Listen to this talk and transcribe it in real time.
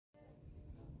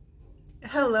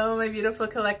Hello, my beautiful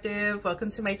collective. Welcome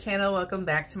to my channel. Welcome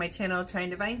back to my channel, Trying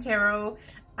Divine Tarot.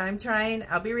 I'm trying.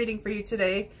 I'll be reading for you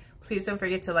today. Please don't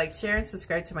forget to like, share, and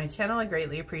subscribe to my channel. I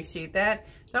greatly appreciate that.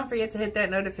 Don't forget to hit that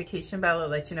notification bell. It'll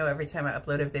let you know every time I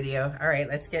upload a video. All right,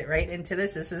 let's get right into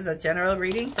this. This is a general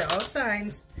reading for all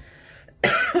signs.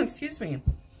 Excuse me.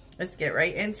 Let's get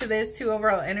right into this. 2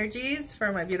 overall energies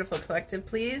for my beautiful collective,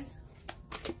 please.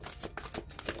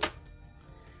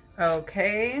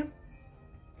 Okay.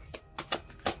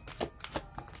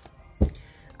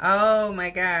 Oh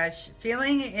my gosh,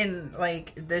 feeling in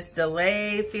like this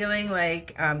delay, feeling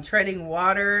like treading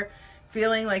water,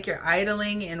 feeling like you're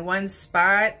idling in one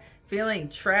spot, feeling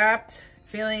trapped,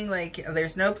 feeling like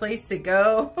there's no place to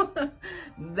go.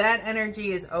 That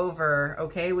energy is over,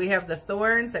 okay? We have the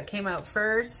thorns that came out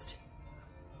first.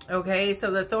 Okay, so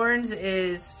the thorns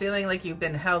is feeling like you've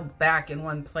been held back in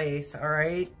one place, all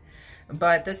right?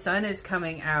 But the sun is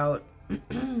coming out.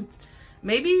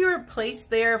 Maybe you were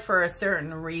placed there for a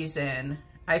certain reason.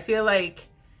 I feel like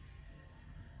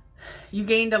you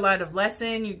gained a lot of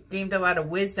lesson, you gained a lot of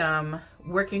wisdom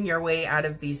working your way out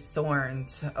of these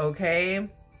thorns, okay?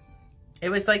 It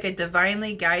was like a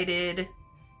divinely guided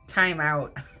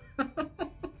timeout.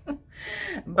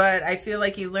 But I feel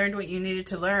like you learned what you needed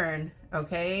to learn,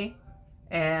 okay?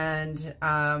 And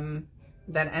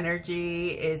that energy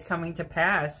is coming to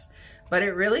pass. But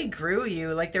it really grew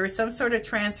you. Like there was some sort of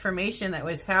transformation that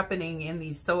was happening in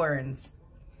these thorns.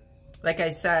 Like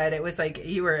I said, it was like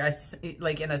you were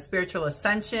like in a spiritual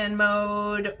ascension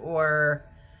mode, or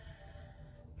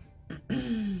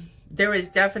there was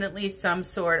definitely some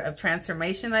sort of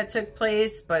transformation that took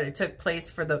place, but it took place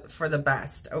for the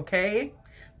best, okay?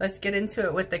 Let's get into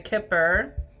it with the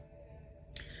Kipper.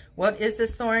 What is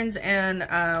this thorns, and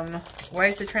why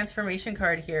is the transformation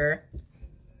card here?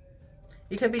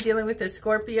 You could be dealing with the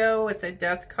Scorpio with the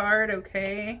Death card,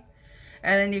 okay?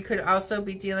 And then you could also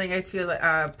be dealing, I feel,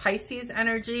 Pisces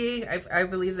energy. I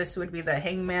believe this would be the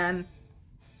Hangman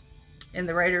in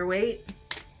the Rider-Waite.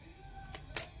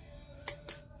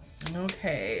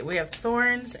 Okay, we have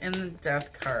Thorns and the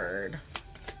Death card.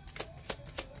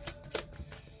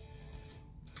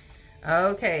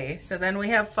 Okay, so then we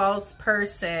have False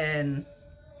Person.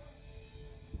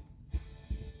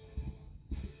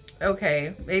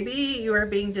 Okay, maybe you were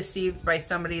being deceived by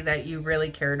somebody that you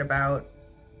really cared about.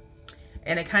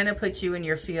 And it kind of puts you in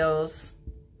your feels.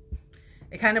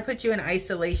 It kind of puts you in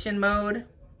isolation mode.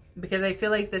 Because I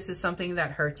feel like this is something that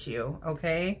hurts you,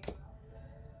 okay?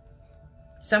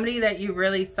 Somebody that you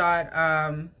really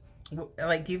thought,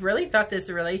 like you really thought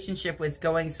this relationship was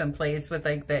going someplace with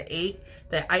like the 8.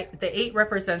 The 8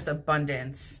 represents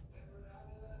abundance.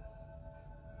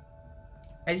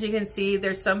 As you can see,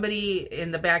 there's somebody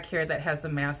in the back here that has a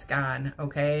mask on,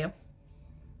 okay?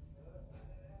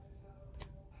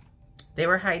 They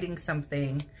were hiding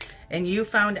something, and you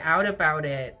found out about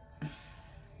it.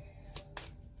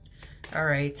 All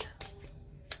right.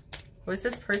 Was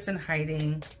this person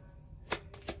hiding?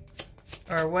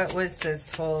 Or what was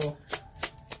this whole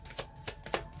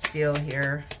deal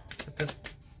here with the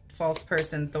False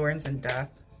Person, Thorns, and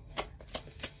Death?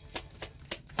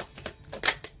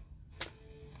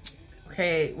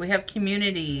 Okay, we have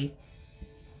Community.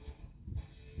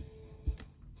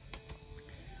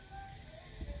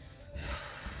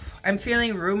 I'm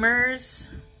feeling rumors.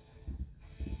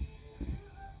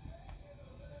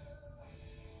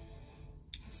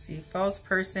 Let's see, false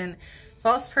person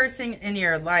in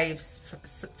your life,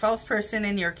 false person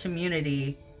in your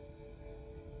community.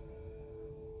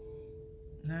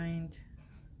 9,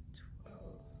 12.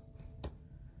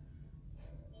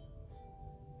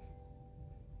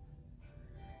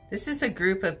 This is a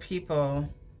group of people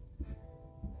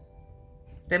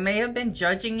that may have been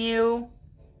judging you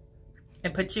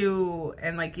and put you,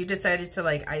 and like you decided to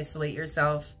like isolate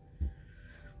yourself.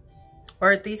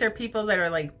 Or these are people that are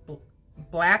like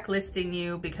blacklisting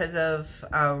you because of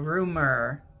a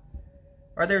rumor.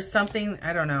 Or there's something,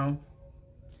 I don't know.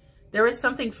 There was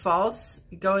something false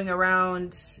going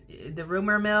around the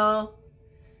rumor mill.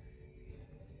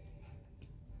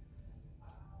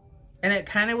 And it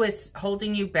kind of was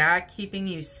holding you back, keeping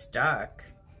you stuck.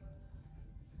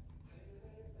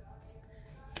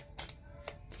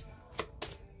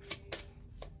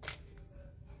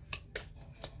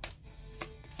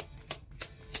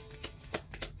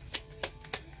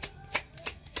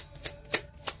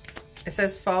 It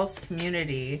says false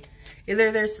community.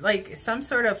 Either there's like some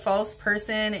sort of false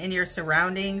person in your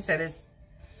surroundings that is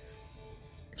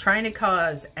trying to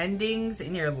cause endings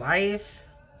in your life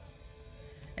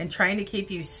and trying to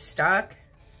keep you stuck.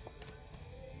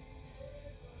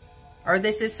 Or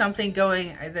this is something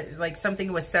going, like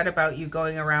something was said about you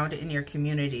going around in your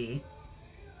community.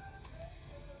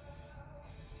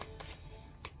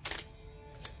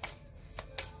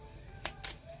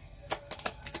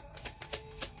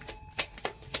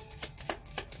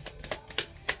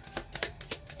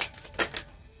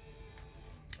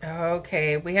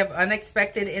 Okay, we have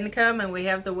unexpected income and we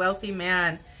have the wealthy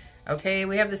man. Okay,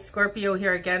 we have the Scorpio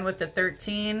here again with the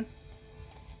 13.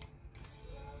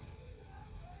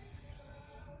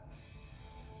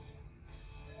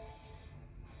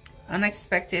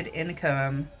 Unexpected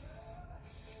income.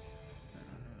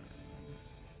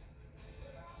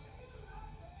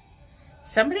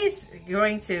 Somebody's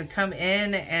going to come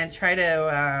in and try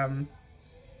to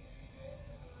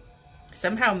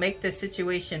somehow make the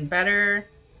situation better.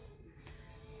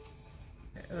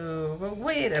 Oh, but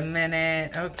wait a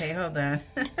minute. Okay, hold on.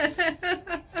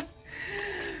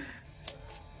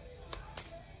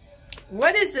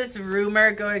 What is this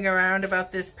rumor going around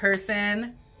about this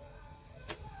person?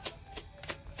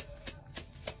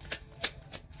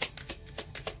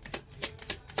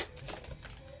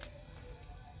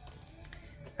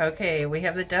 Okay, we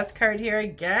have the death card here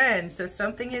again. So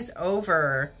something is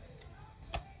over.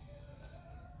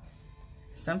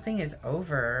 Something is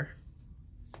over.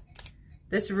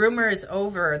 This rumor is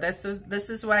over. This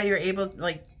is why you're able,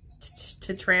 like,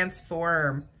 to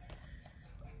transform.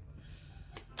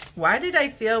 Why did I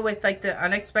feel with, like, the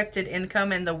unexpected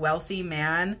income and the wealthy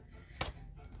man,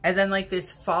 and then, like,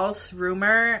 this false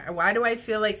rumor? Why do I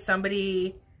feel like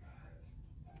somebody...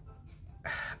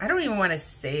 I don't even want to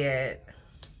say it.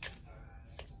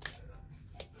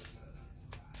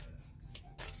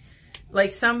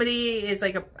 Like, somebody is,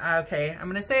 like, okay, I'm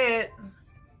going to say it.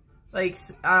 Like,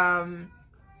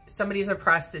 somebody's a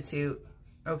prostitute,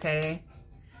 okay?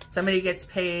 Somebody gets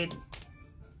paid.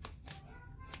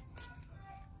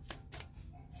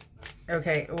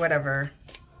 Okay, whatever.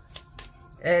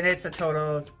 And it's a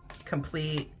total,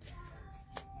 complete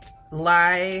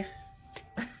lie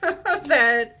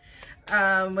that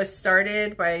was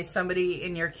started by somebody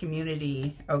in your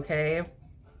community, okay?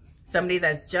 Somebody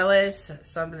that's jealous,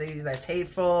 somebody that's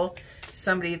hateful,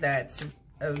 somebody that's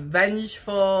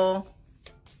vengeful,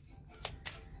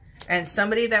 and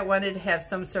somebody that wanted to have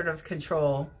some sort of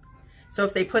control. So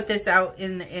if they put this out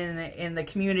in the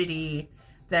community,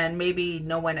 then maybe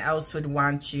no one else would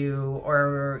want you,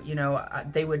 or, you know,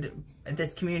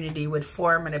 this community would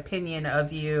form an opinion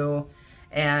of you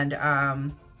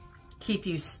and keep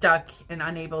you stuck and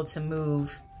unable to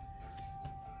move.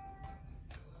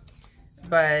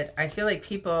 But I feel like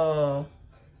people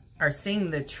are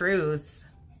seeing the truth.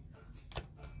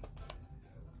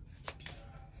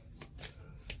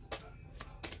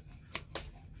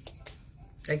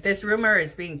 Like, this rumor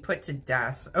is being put to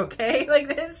death, okay? Like,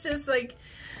 it's just like,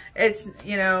 it's,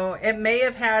 you know, it may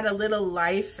have had a little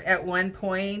life at one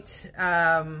point,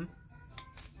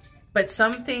 but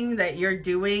something that you're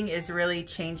doing is really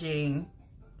changing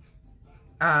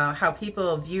how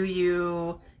people view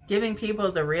you, giving people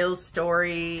the real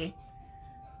story,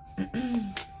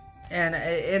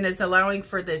 and is allowing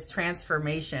for this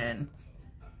transformation.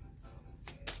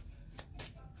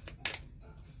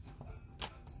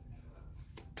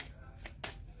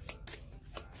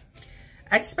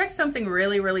 Expect something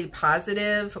really, really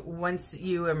positive once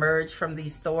you emerge from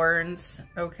these thorns,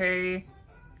 okay?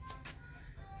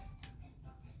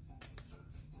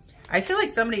 I feel like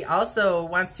somebody also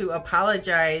wants to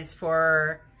apologize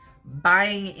for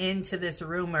buying into this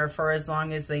rumor for as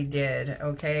long as they did,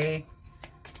 okay?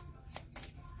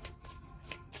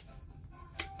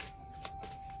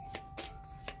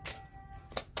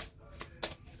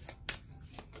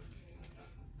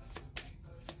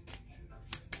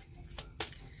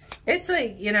 It's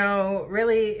like, you know,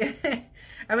 really,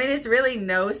 I mean, it's really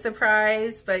no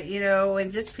surprise, but, you know,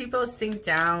 when just people sink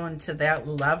down to that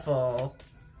level.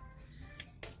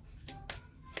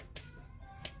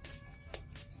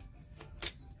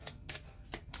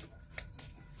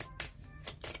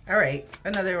 All right,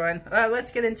 another one.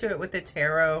 Let's get into it with the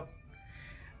tarot.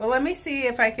 Well, let me see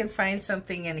if I can find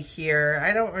something in here.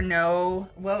 I don't know.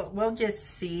 We'll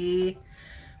just see.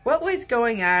 What was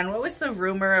going on? What was the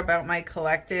rumor about my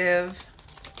collective?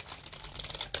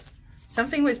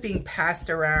 Something was being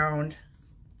passed around.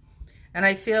 And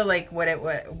I feel like what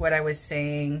I was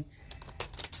saying.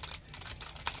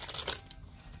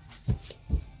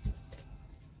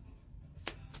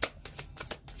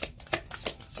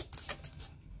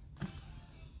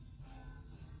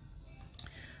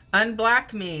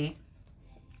 Unblock me.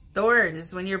 Thorns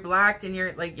is when you're blocked and you're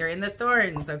in the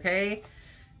thorns, okay?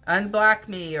 Unblock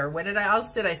me, or what else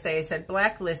did I say? I said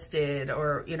blacklisted,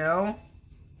 or, you know.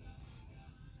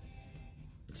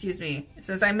 Excuse me. It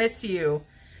says, I miss you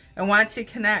and want to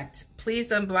connect. Please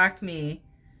unblock me,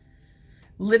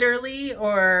 literally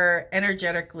or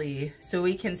energetically, so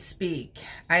we can speak.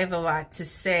 I have a lot to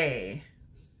say.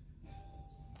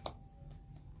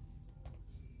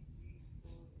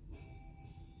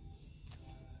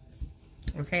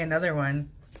 Okay, another one.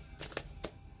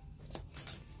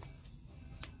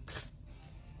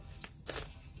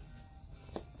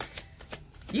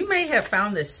 You may have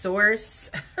found the source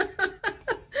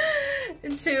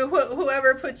to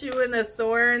whoever put you in the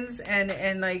thorns,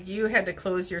 and like you had to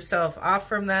close yourself off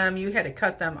from them. You had to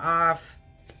cut them off.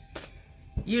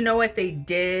 You know what they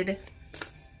did.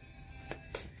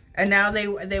 And now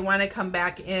they want to come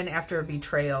back in after a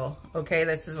betrayal. Okay,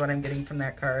 this is what I'm getting from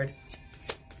that card.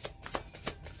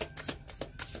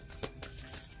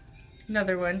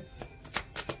 Another one.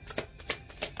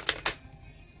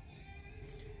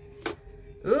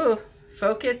 Ooh,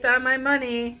 focused on my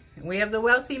money. We have the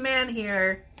wealthy man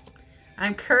here.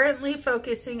 I'm currently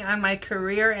focusing on my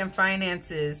career and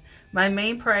finances. My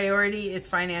main priority is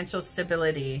financial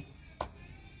stability.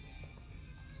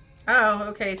 Oh,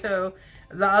 okay. So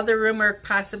the other rumor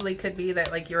possibly could be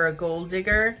that like you're a gold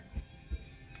digger.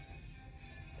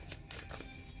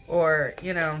 Or,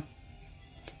 you know,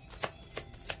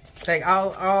 like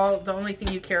all the only thing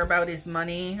you care about is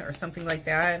money or something like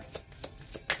that.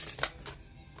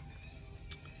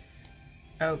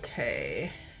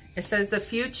 Okay. It says the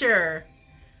future.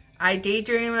 I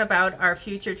daydream about our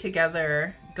future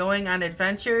together, going on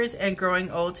adventures and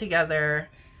growing old together.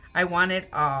 I want it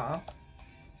all.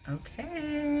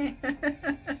 Okay.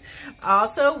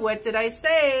 Also, what did I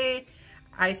say?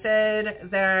 I said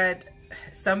that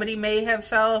somebody may have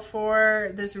fell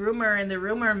for this rumor in the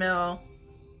rumor mill.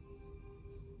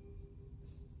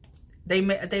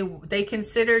 They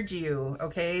considered you,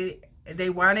 okay? They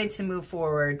wanted to move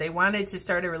forward. They wanted to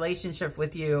start a relationship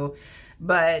with you,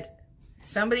 but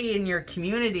somebody in your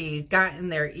community got in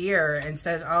their ear and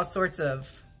said all sorts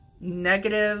of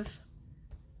negative,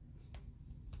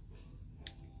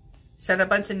 said a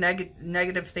bunch of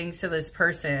negative things to this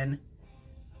person.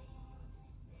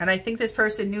 And I think this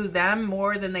person knew them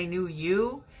more than they knew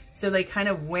you. So they kind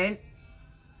of went,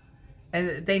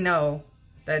 and they know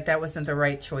that that wasn't the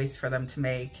right choice for them to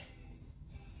make.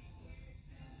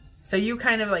 So you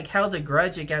kind of like held a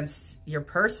grudge against your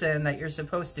person that you're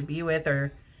supposed to be with,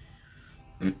 or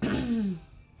and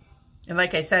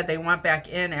like I said, they want back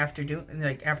in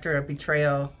after a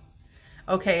betrayal.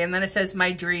 Okay, and then it says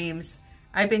my dreams.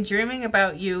 I've been dreaming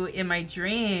about you in my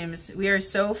dreams. We are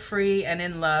so free and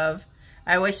in love.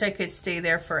 I wish I could stay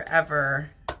there forever.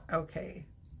 Okay.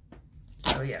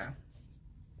 So yeah.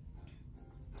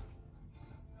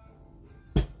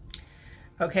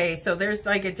 Okay, so there's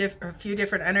like a few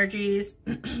different energies.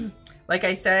 Like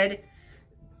I said,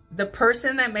 the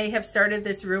person that may have started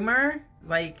this rumor,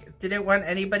 like, didn't want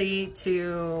anybody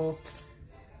to...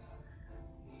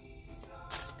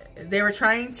 They were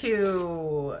trying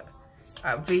to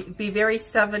be very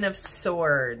Seven of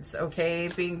Swords, okay?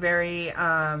 Being very...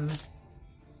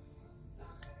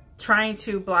 trying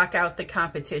to block out the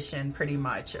competition, pretty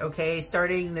much, okay?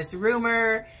 Starting this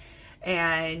rumor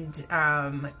and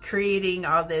creating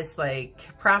all this like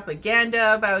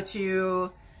propaganda about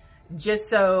you just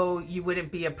so you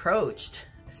wouldn't be approached.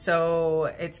 So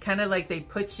it's kind of like they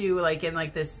put you like in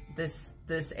like this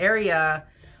area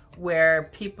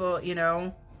where people, you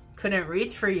know, couldn't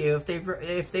reach for you.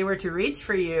 If they were to reach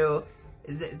for you,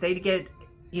 they'd get,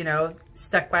 you know,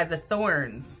 stuck by the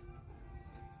thorns.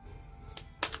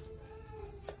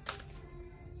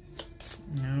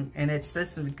 And it's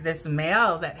this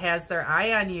male that has their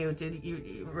eye on you. Did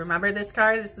you remember this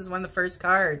card? This is one of the first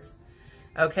cards.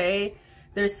 Okay?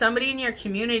 There's somebody in your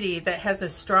community that has a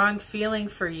strong feeling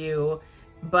for you,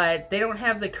 but they don't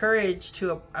have the courage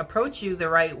to approach you the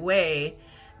right way,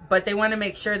 but they want to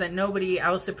make sure that nobody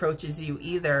else approaches you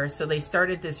either. So they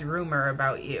started this rumor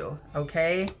about you.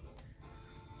 Okay?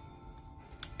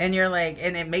 And you're like,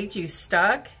 and it made you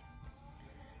stuck.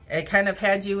 It kind of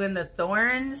had you in the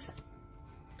thorns.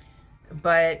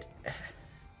 But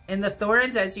in the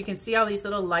thorns, as you can see, all these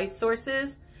little light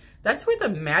sources, that's where the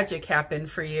magic happened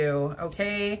for you,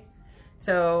 okay?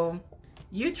 So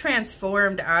you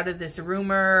transformed out of this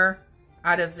rumor,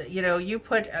 out of the, you know, you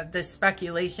put this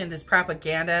speculation, this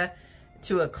propaganda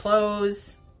to a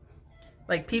close.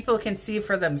 Like, people can see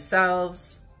for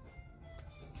themselves,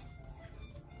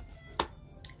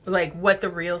 like, what the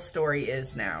real story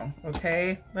is now,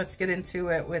 okay? Let's get into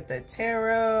it with the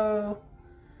tarot.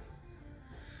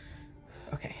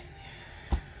 Okay.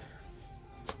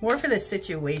 More for the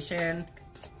situation.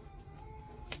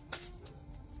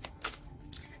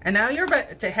 And now you're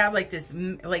about to have like this,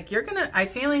 like you're gonna, I'm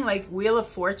feeling like Wheel of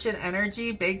Fortune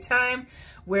energy big time,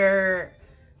 where,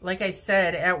 like I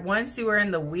said, at once you were in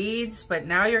the weeds, but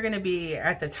now you're going to be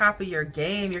at the top of your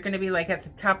game. You're going to be like at the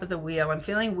top of the wheel. I'm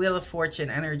feeling Wheel of Fortune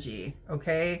energy,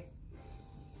 okay?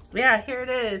 Yeah, here it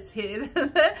is.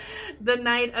 The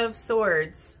Knight of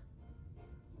Swords.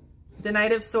 The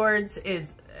Knight of Swords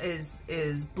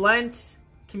is blunt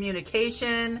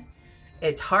communication.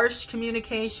 It's harsh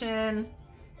communication.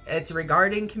 It's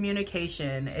regarding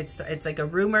communication. It's like a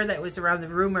rumor that was around the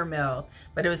rumor mill,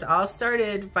 but it was all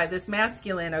started by this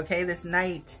masculine, okay? This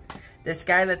knight, this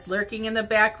guy that's lurking in the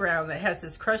background that has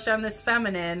this crush on this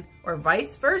feminine, or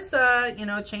vice versa, you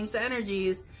know, change the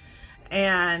energies.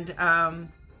 And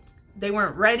they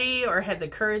weren't ready or had the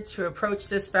courage to approach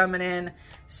this feminine,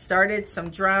 started some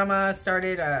drama,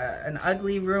 started an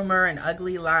ugly rumor, an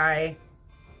ugly lie.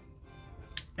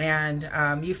 And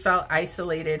you felt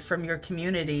isolated from your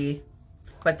community.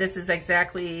 But this is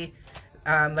exactly,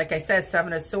 like I said,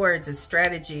 Seven of Swords is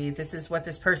strategy. This is what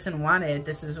this person wanted.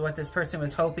 This is what this person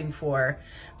was hoping for.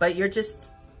 But you're just,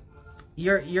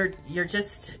 you're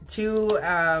just too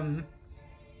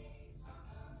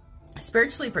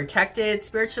spiritually protected,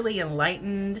 spiritually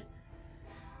enlightened.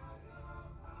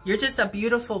 You're just a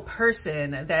beautiful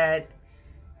person that,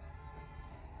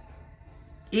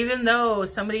 even though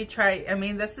somebody tried, I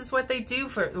mean, this is what they do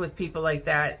with people like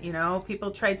that, you know?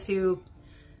 People try to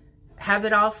have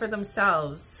it all for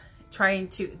themselves.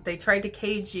 They tried to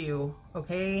cage you,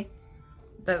 okay?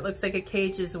 That looks like a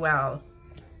cage as well.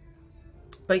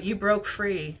 But you broke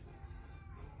free.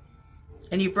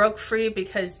 And you broke free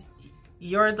because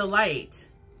you're the light.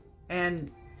 And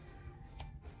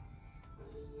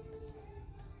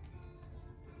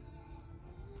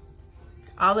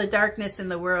all the darkness in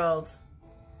the world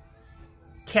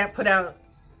can't put out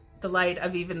the light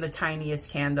of even the tiniest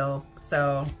candle.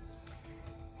 So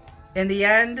in the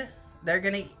end, they're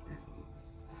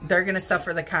gonna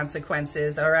suffer the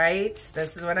consequences. All right,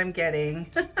 this is what I'm getting.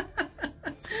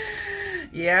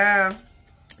 Yeah,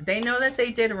 they know that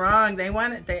they did wrong.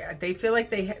 They feel like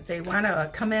they want to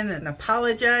come in and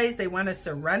apologize. They want to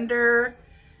surrender.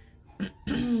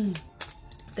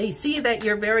 They see that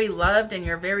you're very loved and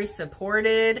you're very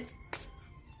supported.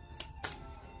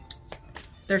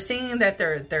 They're seeing that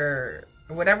they're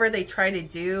whatever they try to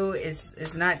do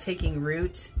is not taking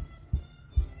root.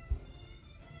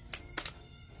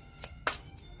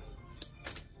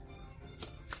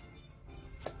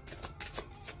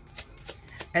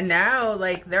 And now,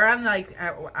 like, they're on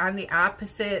the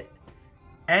opposite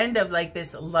end of like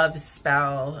this love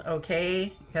spell,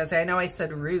 okay? Because I know I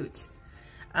said root.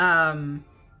 Now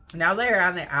they're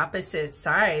on the opposite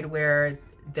side where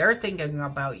they're thinking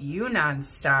about you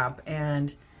nonstop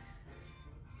and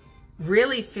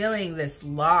really feeling this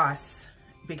loss,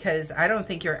 because I don't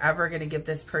think you're ever going to give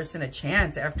this person a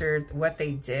chance after what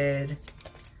they did.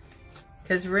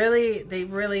 Because really, they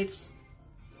really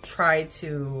tried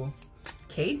to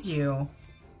cage you.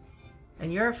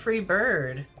 And you're a free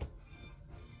bird.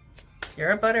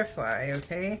 You're a butterfly,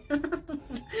 okay?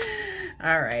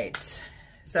 All right.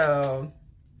 So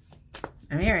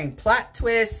I'm hearing plot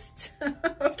twist.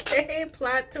 Okay,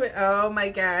 plot twist. Oh my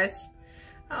gosh.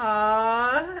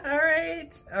 Aw, all right.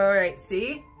 All right,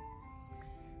 see?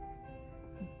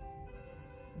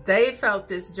 They felt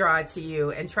this draw to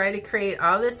you and try to create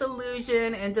all this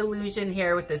illusion and delusion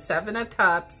here with the Seven of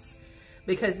Cups,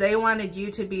 because they wanted you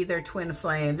to be their twin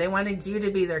flame. They wanted you to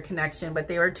be their connection, but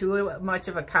they were too much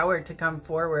of a coward to come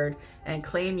forward and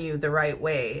claim you the right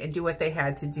way and do what they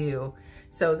had to do.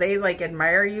 So they like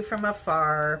admire you from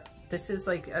afar. This is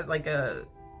like a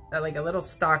little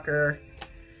stalker.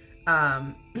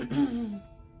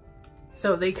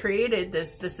 So they created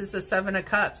this. This is the Seven of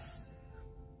Cups.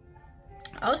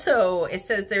 Also, it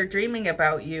says they're dreaming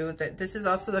about you. That this is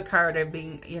also the card of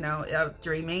being, you know, of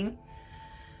dreaming.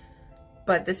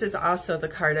 But this is also the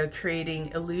card of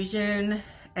creating illusion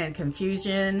and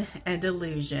confusion and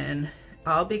delusion.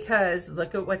 All because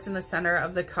look at what's in the center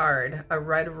of the card. A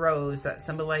red rose that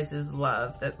symbolizes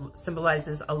love, that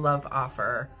symbolizes a love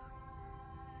offer.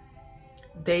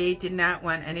 They did not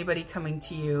want anybody coming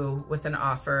to you with an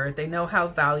offer. They know how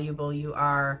valuable you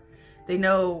are. They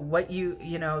know what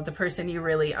you know, the person you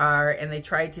really are. And they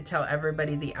tried to tell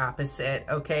everybody the opposite,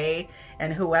 okay?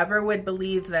 And whoever would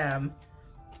believe them.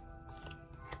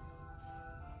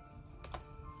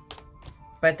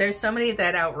 But there's somebody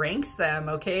that outranks them,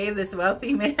 okay? This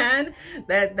wealthy man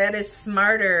that is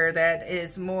smarter, that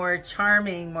is more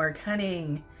charming, more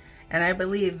cunning. And I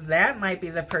believe that might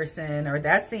be the person, or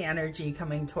that's the energy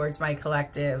coming towards my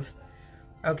collective.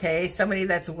 Okay, somebody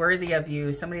that's worthy of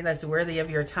you, somebody that's worthy of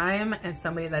your time, and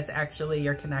somebody that's actually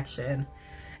your connection.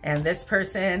 And this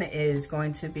person is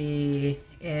going to be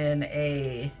in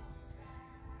a,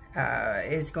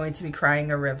 is going to be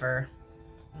crying a river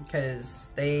because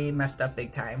they messed up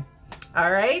big time.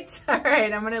 All right,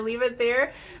 I'm going to leave it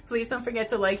there. Please don't forget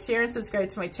to like, share, and subscribe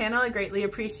to my channel. I greatly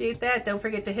appreciate that. Don't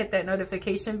forget to hit that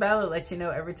notification bell. It'll let you know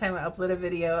every time I upload a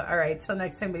video. All right, till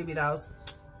next time, baby dolls.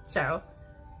 Ciao.